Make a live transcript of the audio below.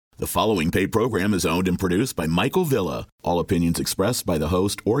The following paid program is owned and produced by Michael Villa. All opinions expressed by the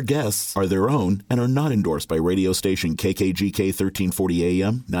host or guests are their own and are not endorsed by radio station KKGK 1340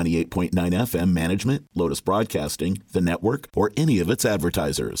 AM, 98.9 FM management, Lotus Broadcasting, the network, or any of its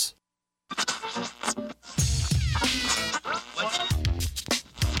advertisers.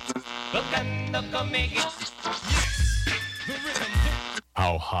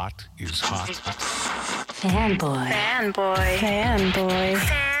 How hot is hot? Fanboy. Fanboy. Fanboy.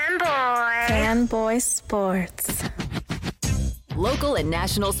 Fanboy. Fanboy Sports. Local and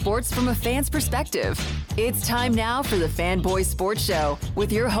national sports from a fan's perspective. It's time now for the Fanboy Sports Show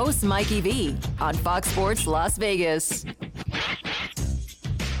with your host, Mikey V, on Fox Sports Las Vegas.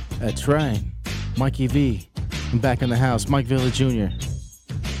 That's right. Mikey V. I'm back in the house. Mike Villa Jr.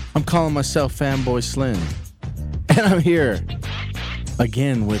 I'm calling myself Fanboy Slim. And I'm here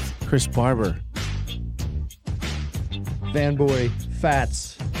again with Chris Barber. Fanboy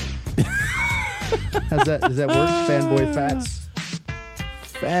Fats. Does that work? Fanboy Fats?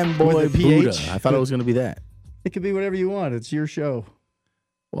 Fanboy Buddha. I thought it was going to be that. It could be whatever you want. It's your show.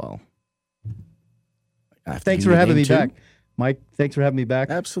 Well, thanks for having me back. Mike, thanks for having me back.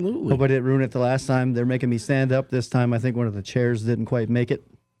 Absolutely. Hope I didn't ruin it the last time. They're making me stand up. This time I think one of the chairs didn't quite make it.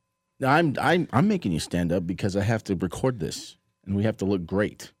 I'm making you stand up because I have to record this, and we have to look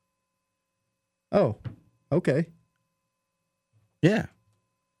great. Oh, okay. Yeah.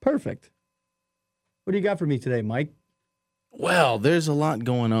 Perfect. What do you got for me today, Mike? Well, there's a lot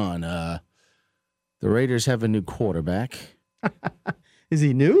going on. The Raiders have a new quarterback. Is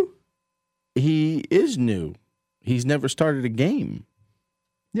he new? He is new. He's never started a game.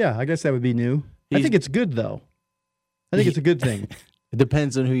 Yeah, I guess that would be new. I think it's good, though. I think it's a good thing. It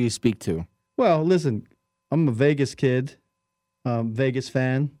depends on who you speak to. Well, listen, I'm a Vegas kid, Vegas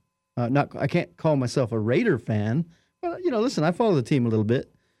fan. I can't call myself a Raider fan, but listen, I follow the team a little bit.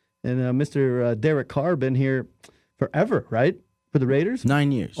 And Mr. Derek Carr been here forever, right? For the Raiders,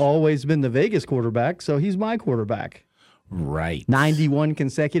 9 years. Always been the Vegas quarterback, so he's my quarterback. Right. 91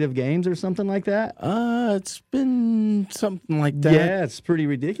 consecutive games or something like that. It's been something like that. Yeah, it's pretty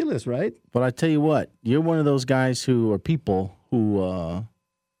ridiculous, right? But I tell you what, you're one of those guys who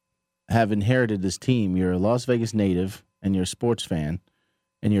have inherited this team. You're a Las Vegas native, and you're a sports fan,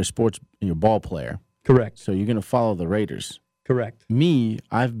 and you're a ball player. Correct. So you're going to follow the Raiders. Correct. Me,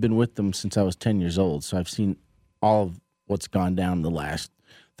 I've been with them since I was 10 years old, so I've seen all of what's gone down in the last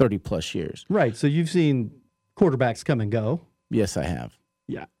 30-plus years. Right, so you've seen quarterbacks come and go. Yes, I have.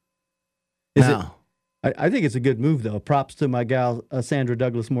 Yeah. I think it's a good move, though. Props to my gal, Sandra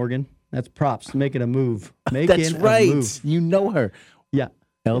Douglas Morgan. That's props, making a move. That's right. Move. You know her. Yeah.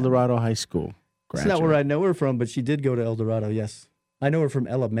 El Dorado High School. It's not where I know her from, but she did go to El Dorado, yes. I know her from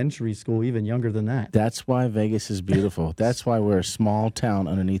elementary school, even younger than that. That's why Vegas is beautiful. That's why we're a small town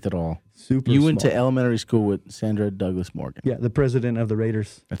underneath it all. Super You went to elementary school with Sandra Douglas Morgan. Yeah, the president of the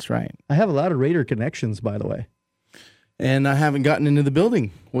Raiders. That's right. I have a lot of Raider connections, by the way. And I haven't gotten into the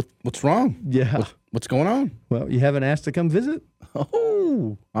building. What's wrong? Yeah. What's going on? Well, you haven't asked to come visit?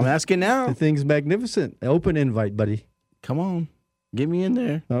 Oh, I'm asking now. The thing's magnificent. Open invite, buddy. Come on. Get me in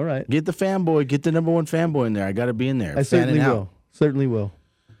there. All right. Get the fanboy. Get the number one fanboy in there. I got to be in there. I certainly will. Certainly will.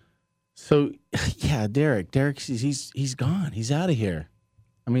 So, yeah, Derek, he's gone. He's out of here.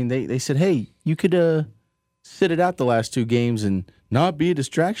 I mean, they said, hey, you could sit it out the last two games and not be a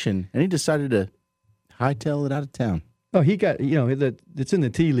distraction. And he decided to hightail it out of town. Oh, he got, it's in the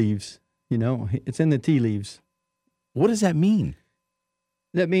tea leaves. It's in the tea leaves. What does that mean?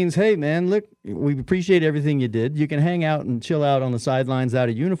 That means, hey, man, look, we appreciate everything you did. You can hang out and chill out on the sidelines out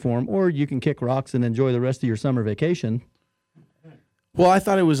of uniform, or you can kick rocks and enjoy the rest of your summer vacation. Well, I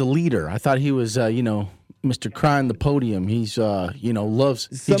thought it was a leader. I thought he was, Mr. Crying the podium. He's,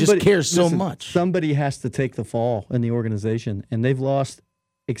 loves, he just cares so much. Somebody has to take the fall in the organization, and they've lost,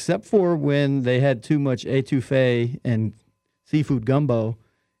 except for when they had too much etouffee and seafood gumbo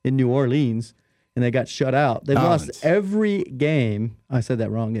in New Orleans, and they got shut out. They've lost every game. I said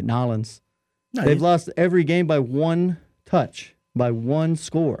that wrong, at Nolans. No, they've lost every game by one touch, by one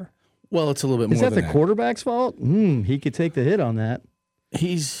score. Well, it's a little bit more than that. Is that the quarterback's fault? He could take the hit on that.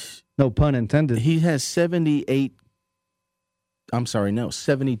 No pun intended. He has 72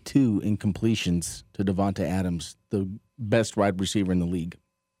 incompletions to Devonta Adams, the best wide receiver in the league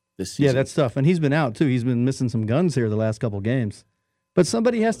this season. Yeah, that's tough. And he's been out, too. He's been missing some guns here the last couple games. But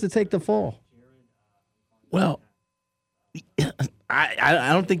somebody has to take the fall. Well,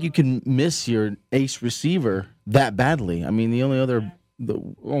 I don't think you can miss your ace receiver that badly. I mean, the only other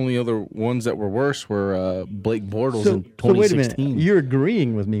ones that were worse were Blake Bortles in 2016. So wait a minute. You're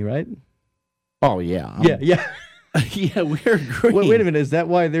agreeing with me, right? Oh, yeah. Yeah. Yeah, we're green. Wait a minute. Is that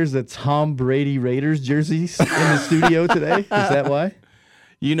why there's a Tom Brady Raiders jerseys in the studio today? Is that why?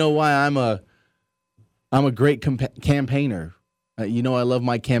 You know why I'm a great campaigner. You know I love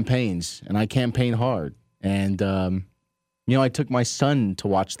my campaigns, and I campaign hard. And, I took my son to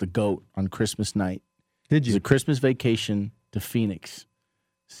watch the GOAT on Christmas night. Did It you? was a Christmas vacation to Phoenix.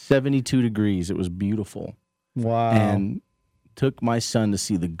 72 degrees. It was beautiful. Wow. And took my son to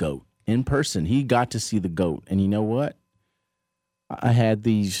see the GOAT in person. He got to see the GOAT. And you know what? I had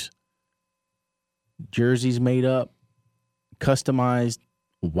these jerseys made up, customized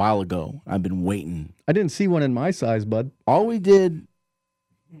a while ago. I've been waiting. I didn't see one in my size, bud. All we did,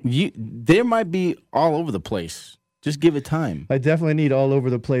 there might be all over the place. Just give it time. I definitely need all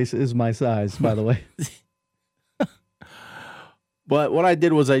over the place is my size, by the way. But what I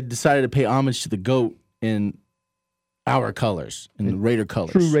did was I decided to pay homage to the GOAT in our colors, in the Raider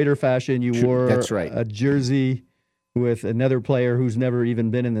colors. True Raider fashion. You wore that's right. a jersey with another player who's never even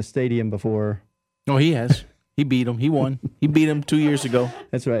been in the stadium before. Oh, he has. He beat him. He won. He beat him 2 years ago.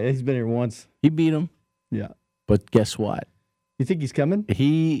 That's right. He's been here once. He beat him. Yeah. But guess what? You think he's coming?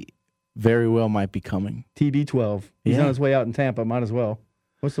 He very well might be coming. TB12. He's Yeah. on his way out in Tampa. Might as well.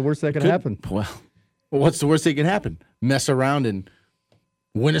 What's the worst that could happen? Well, what's the worst that can happen? Mess around and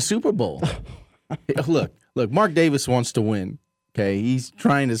win a Super Bowl. Look, Mark Davis wants to win. Okay, he's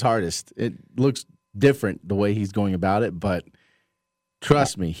trying his hardest. It looks different the way he's going about it, but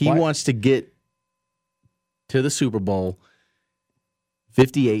trust me, he wants to get to the Super Bowl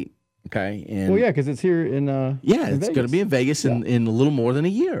 58. Okay, and Well, yeah, because it's here in it's going to be in Vegas in a little more than a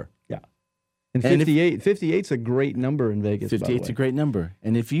year. Yeah. And And if- 58's a great number in Vegas. 58's a great number,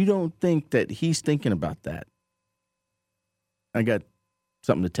 and if you don't think that he's thinking about that, I got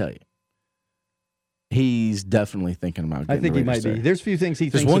something to tell you. He's definitely thinking about getting I think the he might Raiders be. there. There's a few things he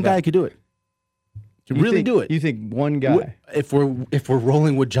There's thinks one about. guy who could do it. Can You really think- do it. You think one guy? If we're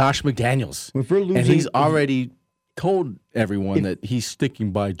rolling with Josh McDaniels, If we're losing, and he's already told everyone that he's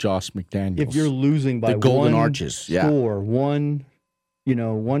sticking by Josh McDaniels. if you're losing by the Golden one Arches, yeah. score, one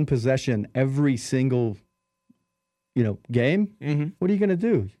possession every single game, what are you going to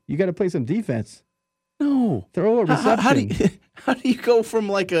do? You got to play some defense. No, Throw a reception. How do you go from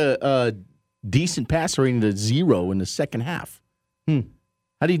like a decent passer rating to 0 in the second half?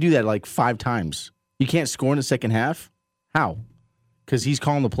 How do you do that like 5 times? You can't score in the second half? How? Because he's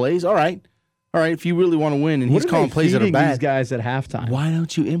calling the plays? All right. If you really want to win and What he's are calling they plays that are feeding these bad, guys at halftime? why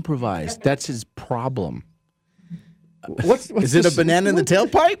don't you improvise? That's his problem. What's Is it a banana in the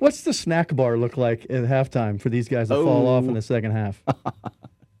tailpipe? What's the snack bar look like at halftime for these guys to fall off in the second half?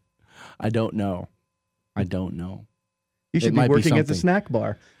 I don't know. You should be might be working at the something. snack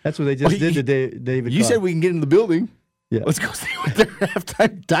bar. That's what they just did to David. You Carr. said we can get in the building. Yeah. Let's go see what their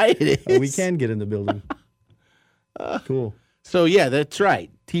halftime diet is. We can get in the building. Cool. So yeah, that's right.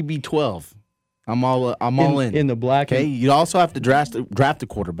 TB12. I'm all in. In the black. Okay. And, You also have to draft a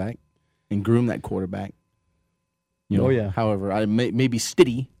quarterback and groom that quarterback. Oh, yeah. However, maybe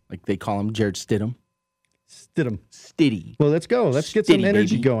Stiddy, like they call him, Jared Stidham. Stiddy. Well, let's go. Let's get some Stiddy,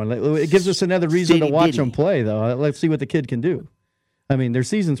 energy baby. going. It gives us another reason to Stiddy watch ditty. him play, though. Let's see what the kid can do. I mean, their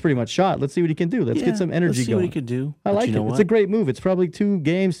season's pretty much shot. Let's see what he can do. Let's get some energy let's see going. what he could do. I But like you it. know It's what? a great move. It's probably 2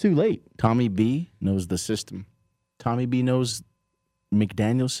 games too late. Tommy B knows the system. Tommy B knows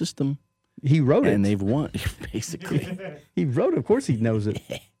McDaniel's system, He wrote and it. they've won basically. He wrote it. Of course he knows it.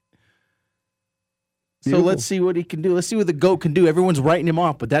 So Beautiful. let's see what he can do. Let's see what the GOAT can do. Everyone's writing him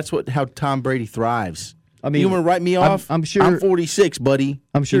off, but that's how Tom Brady thrives. I mean, You want to write me off? I'm sure. I'm 46, buddy.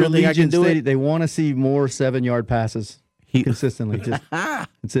 I'm sure You don't think I can Legion do Stadium, it? they want to see more 7-yard passes consistently. Just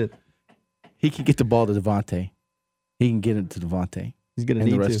that's it. He can get the ball to Devontae. He can get it to Devontae He's going to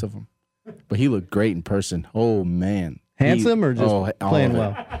and need the rest to. of them. But he looked great in person. Oh, man. Handsome or just all playing of it.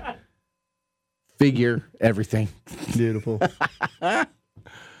 well? Figure, everything. Beautiful.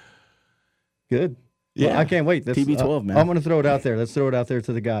 Good. Yeah. Well, I can't wait. That's, TB12, man. I'm going to throw it out there. Let's throw it out there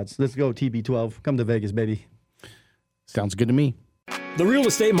to the gods. Let's go, TB12. Come to Vegas, baby. Sounds good to me. The real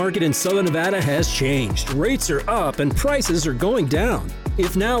estate market in Southern Nevada has changed. Rates are up and prices are going down.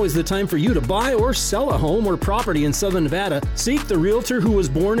 If now is the time for you to buy or sell a home or property in Southern Nevada, seek the realtor who was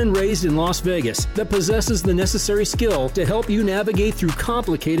born and raised in Las Vegas that possesses the necessary skill to help you navigate through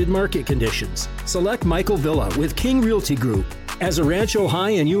complicated market conditions. Select Michael Villa with King Realty Group. As a Rancho High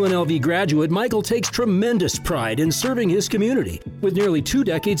and UNLV graduate, Michael takes tremendous pride in serving his community. With nearly 2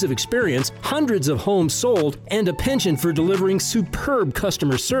 decades of experience, hundreds of homes sold, and a penchant for delivering superb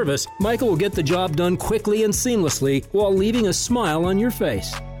customer service, Michael will get the job done quickly and seamlessly while leaving a smile on your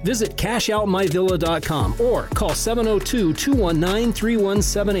face. Visit cashoutmyvilla.com or call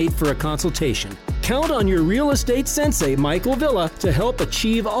 702-219-3178 for a consultation. Count on your real estate sensei, Michael Villa, to help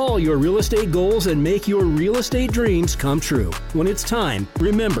achieve all your real estate goals and make your real estate dreams come true. When it's time,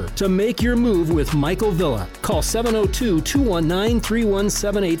 remember to make your move with Michael Villa. Call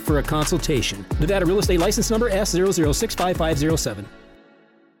 702-219-3178 for a consultation. Nevada Real Estate License Number S0065507.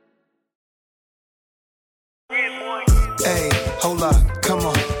 Hey, hold up, come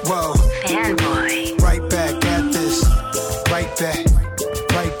on, whoa. Fanboy. Right back at this. Right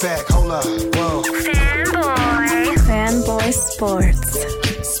back, hold up, whoa. Fanboy. Fanboy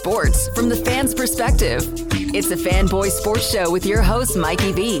Sports. Sports from the fans' perspective. It's the Fanboy Sports Show with your host,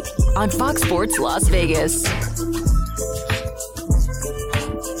 Mikey V, on Fox Sports Las Vegas.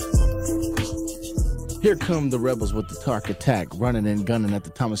 Here come the Rebels with the Tark Attack, running and gunning at the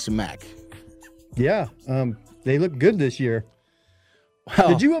Thomas and Mack. Yeah, they look good this year. Well,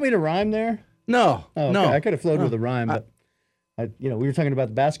 Did you want me to rhyme there? No, Oh, okay. no. I could have flowed with a rhyme, but we were talking about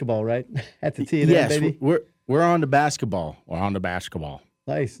the basketball, right? At the T&M, Yes, baby. we're on to basketball. We're on to basketball.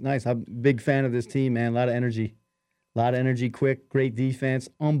 Nice. I'm a big fan of this team, man. A lot of energy, quick, great defense,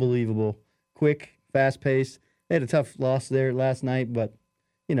 unbelievable, quick, fast-paced. They had a tough loss there last night, but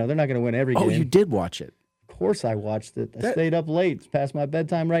they're not going to win every game. Oh, you did watch it. Of course, I watched it. I stayed up late. It's past my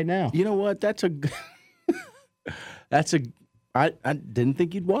bedtime right now. You know what? I didn't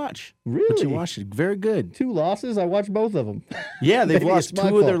think you'd watch. Really? But you watched it. Very good. 2 losses. I watched both of them. Yeah, they've Maybe lost it's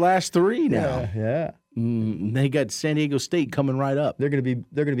 2 my of their fault. last 3 now. Yeah. They got San Diego State coming right up. They're gonna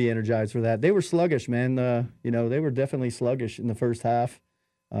be energized for that. They were sluggish, man. They were definitely sluggish in the first half.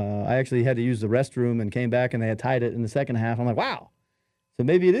 I actually had to use the restroom and came back and they had tied it in the second half. I'm like, wow. So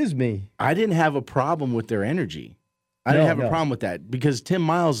maybe it is me. I didn't have a problem with their energy. I didn't have a problem with that because Tim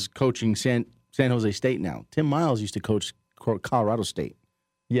Miles is coaching San Jose State now. Tim Miles used to coach Colorado State.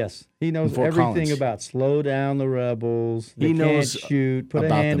 Yes, he knows Fort everything Collins. about slow down the Rebels. They He knows can't shoot. Put a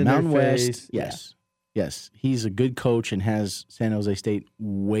about hand the in Mountain their West. face. Yes. He's a good coach and has San Jose State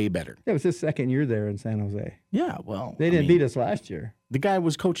way better. It was his second year there in San Jose. Yeah, well, They didn't beat us last year. The guy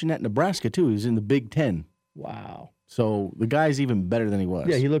was coaching at Nebraska too. He was in the Big Ten. Wow. So the guy's even better than he was.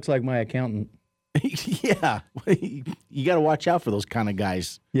 Yeah, he looks like my accountant. Yeah, you got to watch out for those kind of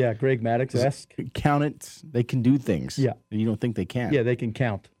guys. Yeah, Greg Maddox-esque. Accountants, they can do things. Yeah. You don't think they can. Yeah, they can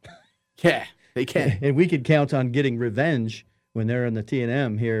count. Yeah, they can. And we could count on getting revenge when they're in the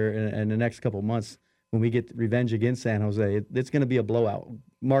T&M here in the next couple of months. When we get revenge against San Jose, it's going to be a blowout.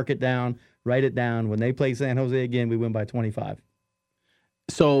 Mark it down, write it down. When they play San Jose again, we win by 25.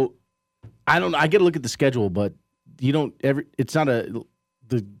 So, I get to look at the schedule, but you don't ever. It's not the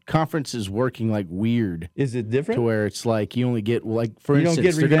conference is working like weird. Is it different? To where it's like you only get for You don't instance,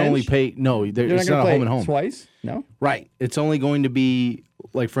 get they're going to only revenge? pay. No, They're it's not not going home to and play home. twice? No? Right. It's only going to be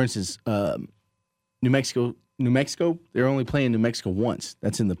like, for instance, New Mexico. They're only playing New Mexico once.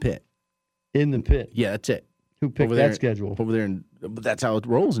 That's in the pit. In the pit. Yeah, that's it. Who picked Over there- that schedule? Over there, but that's how it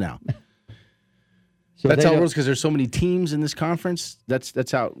rolls now. So That's they how it don't- rolls because there's so many teams in this conference. That's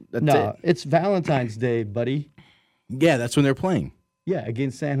how. That's No, it. it's Valentine's Day, buddy. Yeah, that's when they're playing. Yeah,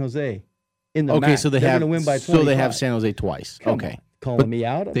 against San Jose. In the Okay, MAC. so they're going have to win by 25. so they have San Jose twice. Come okay, on, calling But me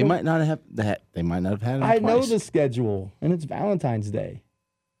out. they might not have that. They might not have had it I know twice. the schedule, and it's Valentine's Day.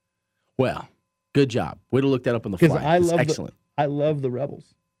 Well, good job. Way to look that up on the Because fly. It's excellent. I love the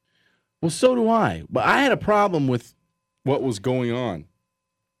Rebels. Well, so do I. But I had a problem with what was going on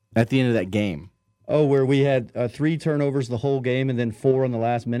at the end of that game. Oh, where we had 3 turnovers the whole game and then 4 in the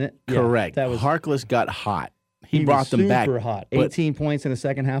last minute? Yeah, Correct. that was Harkless got hot. He was brought them back. super hot. but 18 points in the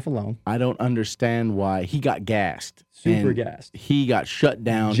second half alone. I don't understand why he got gassed. Super and gassed. He got shut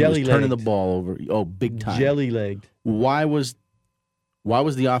down. He was turning the Jelly-legged. ball over. Oh, big time. Jelly-legged. Why was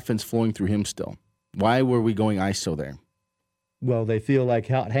the offense flowing through him still? Why were we going ISO there? Well, they feel like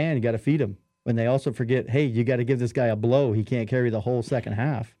hot hand. You got to feed him. And they also forget, hey, you got to give this guy a blow. He can't carry the whole second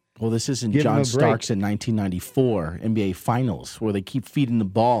half. Well, this isn't Give him John a break. Starks in 1994 NBA Finals where they keep feeding the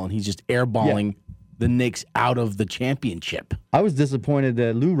ball and he's just airballing the Knicks out of the championship. I was disappointed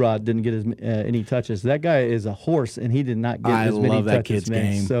that Lou Rod didn't get any touches. That guy is a horse, and he did not get I as many love that touches. kid's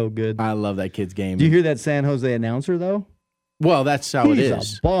man. game. So good. I love that kid's game. Do you hear that San Jose announcer though? Well, that's how He's it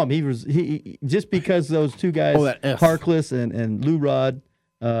is. a bum. He just because those two guys, F. Harkless and Lou Rod,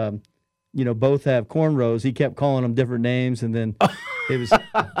 both have cornrows. He kept calling them different names, and then it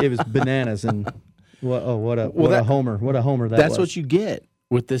was bananas. And what a homer! What a homer that was. That's what you get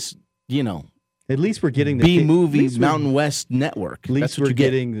with this, At least we're getting the B-movie at least Mountain West Network. At least That's what we're you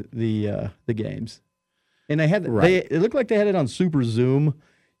get. getting the games. And they had Right. it looked like they had it on Super Zoom.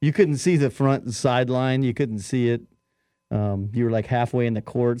 You couldn't see the front sideline. You couldn't see it. You were like halfway in the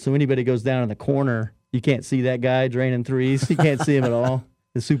court. So anybody goes down in the corner, you can't see that guy draining threes. You can't see him at all.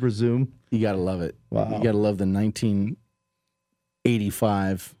 The super zoom. You got to love it. Wow. You got to love the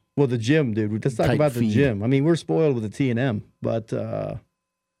 1985. Well, the gym, dude. Let's talk Tight about the feed. gym. I mean, we're spoiled with the T&M, but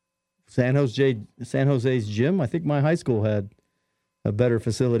San Jose's gym, I think my high school had a better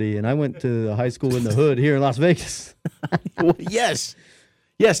facility, and I went to a high school in the hood here in Las Vegas. Well, yes,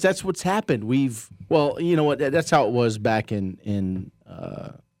 that's what's happened. Well, you know what? That's how it was back in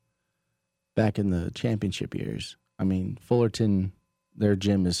the championship years. I mean, Fullerton, their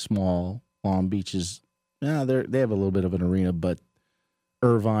gym is small. Long Beach is, they have a little bit of an arena, but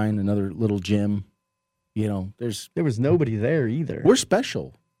Irvine, another little gym. You know, There was nobody there either. we're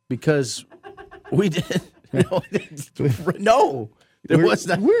special because we did. No, there was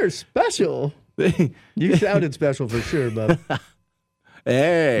not. We're special. You sounded special for sure, but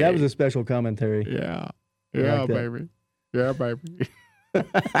Hey, that was a special commentary. yeah, like that. baby, yeah, baby.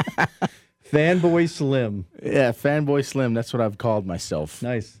 Fanboy Slim. Yeah, Fanboy Slim. That's what I've called myself.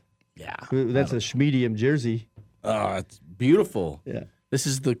 Nice. Yeah. That's a Schmedium jersey. Oh, it's beautiful. Yeah. This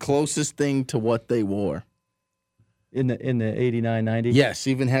is the closest thing to what they wore. In the 89, 90. Yes,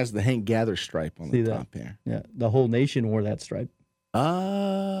 even has the Hank Gather stripe on See the that? top here. Yeah. The whole nation wore that stripe.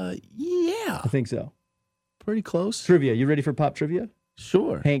 Yeah. I think so. Pretty close. Trivia. You ready for pop trivia?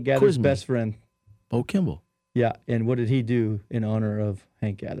 Sure. Hank Gather's Quiz me. best friend. Bo Kimball. Yeah. And what did he do in honor of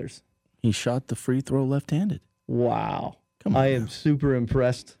Hank Gather's? He shot the free throw left-handed. Wow. Come on I am now. super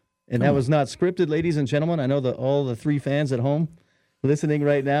impressed. And Come that on. was not scripted, ladies and gentlemen. I know that all the 3 fans at home listening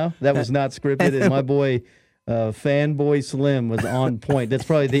right now, that was not scripted. And my boy, Fanboy Slim, was on point. That's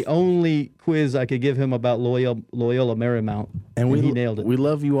probably the only quiz I could give him about Loyola Marymount. And he nailed it. We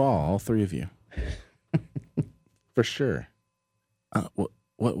love you all 3 of you. For sure.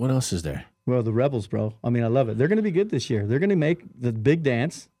 What else is there? Well, the Rebels, bro. I mean, I love it. They're going to be good this year. They're going to make the big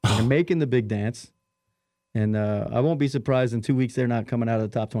dance. They're making the big dance. And I won't be surprised in 2 weeks they're not coming out of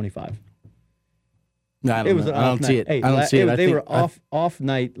the top 25. No, I It was don't an know. I off don't see night. it. Hey, I don't see it. They were off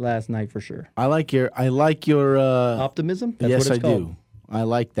night last night for sure. I like your Optimism? That's yes, what it's I called. do. I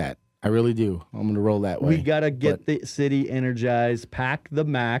like that. I really do. I'm going to roll that way. We got to get the city energized. Pack the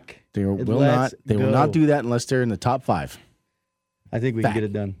Mac. They will Let's not go. do that unless they're in the top 5. I think we can get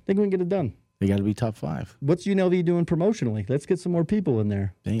it done. They got to be top 5. What's UNLV doing promotionally? Let's get some more people in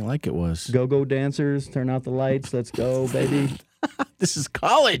there. They ain't like it was. Go dancers. Turn out the lights. Let's go, baby. This is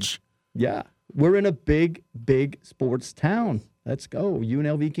college. Yeah. We're in a big sports town. Let's go.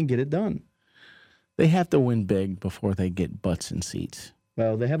 UNLV can get it done. They have to win big before they get butts in seats.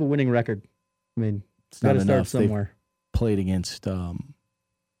 Well, they have a winning record. I mean, It's got not to start enough. somewhere. They've played against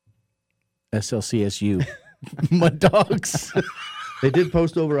SLCSU. Mud Dogs. They did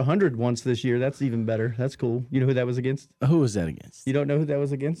post over 100 once this year. That's even better. That's cool. You know who that was against? Who was that against? You don't know who that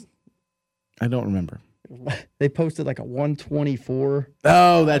was against? I don't remember. They posted like a 124.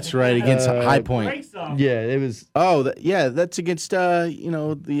 Oh, that's right. Against High Point. Yeah, it was. Oh, that's against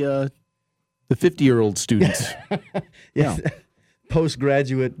the 50-year-old students. Yeah.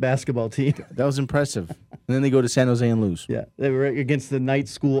 Postgraduate basketball team. That was impressive. And then they go to San Jose and lose. Yeah, they were against the night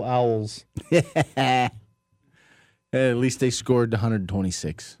school Owls. At least they scored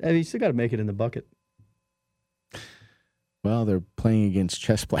 126. I mean, you still got to make it in the bucket. Well, they're playing against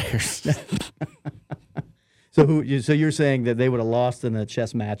chess players. So you're saying that they would have lost in a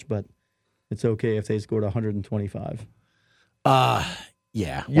chess match, but it's okay if they scored 125. Yeah.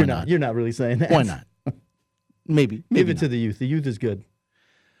 You're not really saying that. Why not? Maybe. Give it not. to the youth. The youth is good.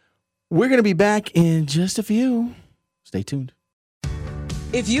 We're going to be back in just a few. Stay tuned.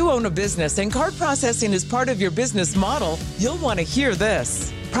 If you own a business and card processing is part of your business model, you'll want to hear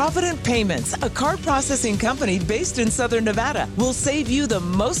this. Provident Payments, a card processing company based in Southern Nevada, will save you the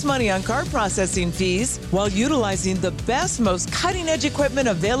most money on card processing fees while utilizing the best, most cutting-edge equipment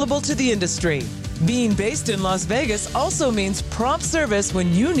available to the industry. Being based in Las Vegas also means prompt service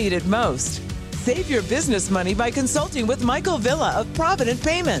when you need it most. Save your business money by consulting with Michael Villa of Provident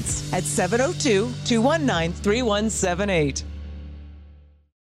Payments at 702-219-3178.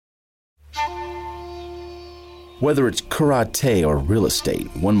 Whether it's karate or real estate,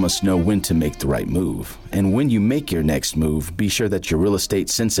 one must know when to make the right move. And when you make your next move, be sure that your real estate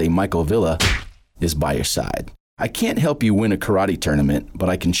sensei, Michael Villa, is by your side. I can't help you win a karate tournament, but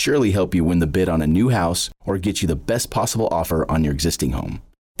I can surely help you win the bid on a new house or get you the best possible offer on your existing home.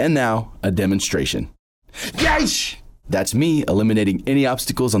 And now, a demonstration. Yeesh! That's me eliminating any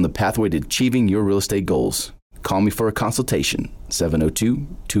obstacles on the pathway to achieving your real estate goals. Call me for a consultation,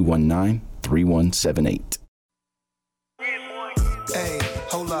 702-219-3178. Hey,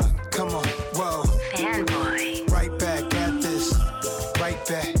 hold up, come on, whoa. Fanboy. Right back at this. Right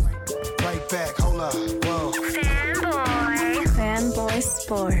back, hold up, whoa. Fanboy. Fanboy Sports.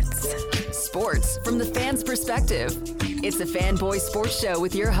 from the fans' perspective. It's the Fanboy Sports Show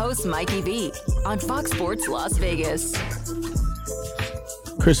with your host, Mikey V, on Fox Sports Las Vegas.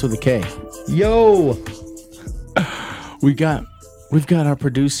 Chris with a K. Yo. We've got our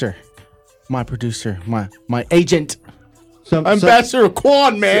producer, my agent, Ambassador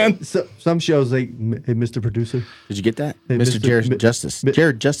Quan, man. Some shows, hey, Mr. Producer. Did you get that? Hey, Mr. Jared Justice.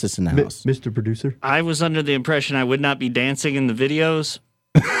 Jared Justice in the house. Mr. Producer. I was under the impression I would not be dancing in the videos.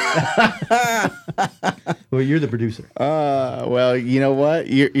 Well, you're the producer. Well, you know what?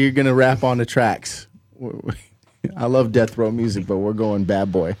 You're gonna rap on the tracks. I love death row music, but we're going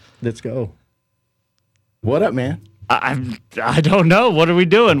bad boy. Let's go. What up, man? I don't know. What are we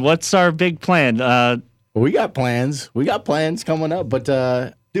doing? What's our big plan? We got plans. We got plans coming up, but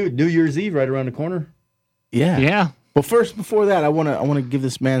dude, New Year's Eve right around the corner. Yeah. But first, before that, I wanna give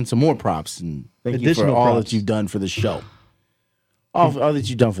this man some more props and thank you for all that you've done for the show. All that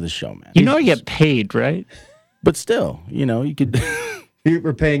you've done for the show, man. You know I get paid, right? But still, you could.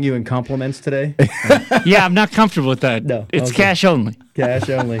 We're paying you in compliments today. Yeah, I'm not comfortable with that. No, it's cash only. Cash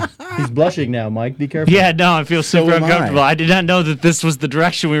only. He's blushing now, Mike. Be careful. Yeah, no, I feel super uncomfortable. I did not know that this was the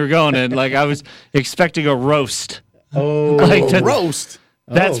direction we were going in. Like I was expecting a roast. Oh, like roast.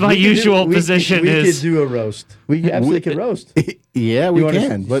 That's my usual position. We could do a roast. We absolutely could roast. Yeah, we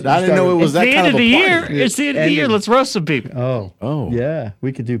can. But I didn't know it was that kind of a party. It's the end of the year. Let's roast some people. Oh. Yeah,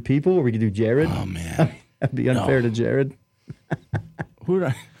 we could do people, or we could do Jared. Oh man, that'd be unfair to Jared.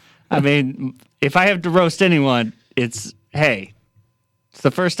 I mean, if I have to roast anyone, it's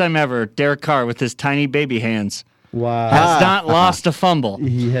the first time ever Derek Carr with his tiny baby hands. Wow. Has not lost a fumble.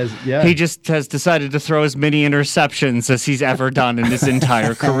 He has, yeah. He just has decided to throw as many interceptions as he's ever done in his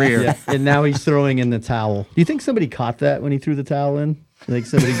entire career. Yeah. And now he's throwing in the towel. Do you think somebody caught that when he threw the towel in? Like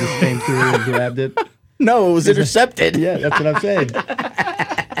somebody just came through and grabbed it? No, it was intercepted. Yeah, that's what I'm saying.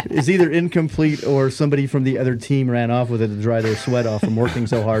 It's either incomplete or somebody from the other team ran off with it to dry their sweat off from working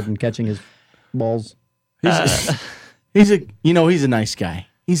so hard and catching his balls. He's a nice guy.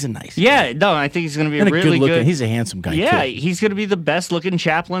 He's a nice guy. Yeah, no, I think he's going to be and a really good. He's a handsome guy. Yeah, too. He's going to be the best looking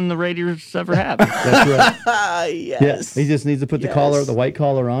chaplain the Raiders ever have. That's right. Yes. Yeah, he just needs to put the white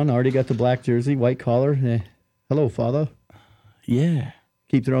collar on. Already got the black jersey, white collar. Hello, Father. Yeah.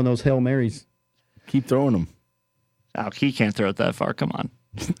 Keep throwing those Hail Marys. Keep throwing them. Oh, he can't throw it that far. Come on.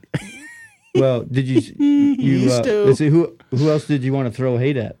 Well, did you let's see, who else did you want to throw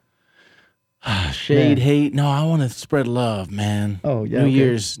hate at? Shade, hate. No, I want to spread love, man. Oh yeah. New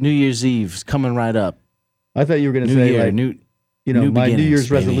Year's Eve is coming right up. I thought you were going to say year, my New Year's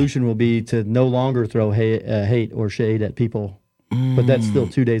resolution will be to no longer throw hate or shade at people. But that's still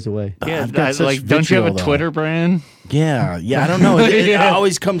 2 days away. Yeah, don't you have a Twitter brand? Yeah. I don't know. It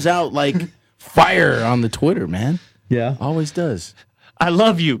always comes out like fire on the Twitter, man. Yeah, always does. I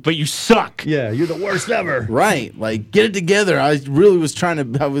love you, but you suck. Yeah, you're the worst ever. Right. Like, get it together. I really was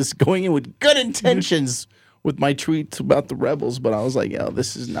I was going in with good intentions with my tweets about the Rebels, but I was like,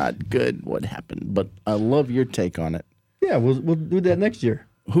 this is not good what happened. But I love your take on it. Yeah, we'll do that next year.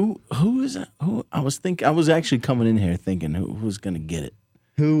 Who is that? I was actually coming in here thinking who's going to get it.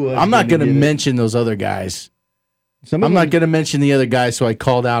 I'm not going to mention those other guys. I'm not going to mention the other guys, so I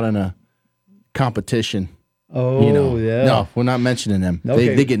called out in a competition. Oh, yeah. No, we're not mentioning them.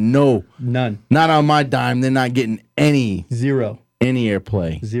 Okay. They get none. Not on my dime. They're not getting any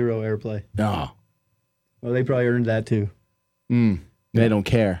airplay. Zero airplay. No. Well, they probably earned that too. They don't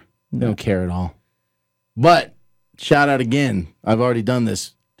care. They don't care at all. But shout out again. I've already done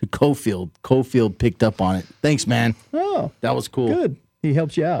this to Cofield. Cofield picked up on it. Thanks, man. Oh, that was cool. Good. He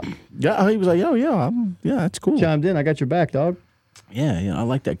helped you out. Yeah, he was like, yeah, that's cool. Chimed in. I got your back, dog. Yeah, I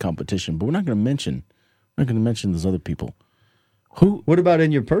like that competition. But we're not going to mention those other people. What about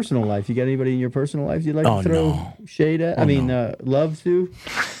in your personal life? You got anybody in your personal life you'd like to throw shade at? Love to?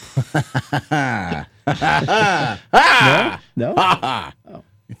 No? Oh.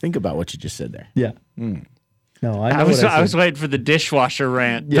 Think about what you just said there. Yeah. No, I was waiting for the dishwasher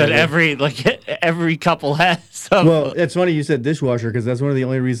rant that every couple has. Well, it's funny you said dishwasher because that's one of the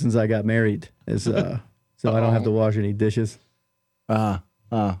only reasons I got married is so I don't have to wash any dishes. Or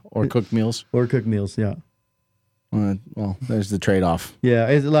cook meals. Or cook meals, yeah. Well, there's the trade-off. Yeah,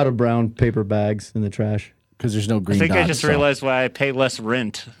 there's a lot of brown paper bags in the trash. Because there's no green dots. I think dots, I just realized why I pay less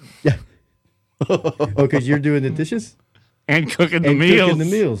rent. Yeah. Because you're doing the dishes? And cooking the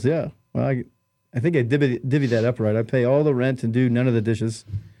meals. Yeah. Well, I think I divvy that up right. I pay all the rent and do none of the dishes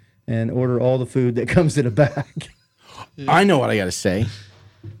and order all the food that comes in a bag. I know what I got to say.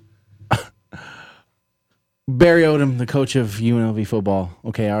 Barry Odom, the coach of UNLV football.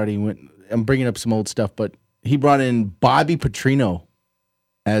 Okay, I'm bringing up some old stuff, but he brought in Bobby Petrino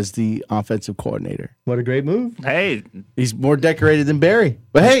as the offensive coordinator. What a great move. Hey, He's more decorated than Barry.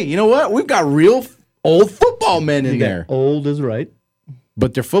 But hey, you know what? We've got real old football men in there. Old is right.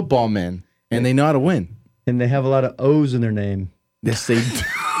 But they're football men, and they know how to win. And they have a lot of O's in their name. Yes, they do.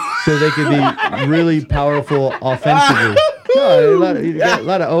 So they could be really powerful offensively. No, you got a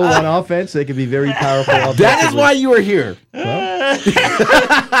lot of O on offense. They could be very powerful offensively. That is why you are here.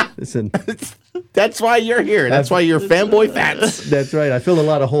 Listen. That's why you're here. That's why you're fanboy fans. That's right. I filled a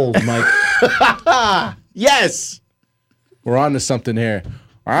lot of holes, Mike. Yes. We're on to something here.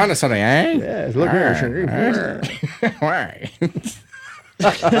 We're on to something, eh? Yes, look here.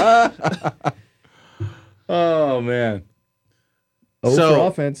 Oh, man. O for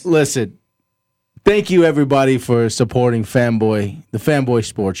offense. Listen, thank you, everybody, for supporting the Fanboy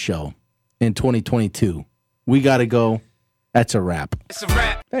Sports Show in 2022. We got to go. That's a wrap. It's a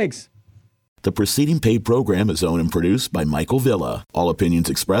wrap. Thanks. The preceding paid program is owned and produced by Michael Villa. All opinions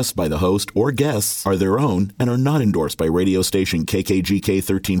expressed by the host or guests are their own and are not endorsed by radio station KKGK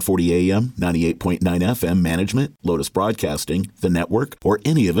 1340 AM, 98.9 FM management, Lotus Broadcasting, the network, or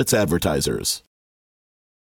any of its advertisers.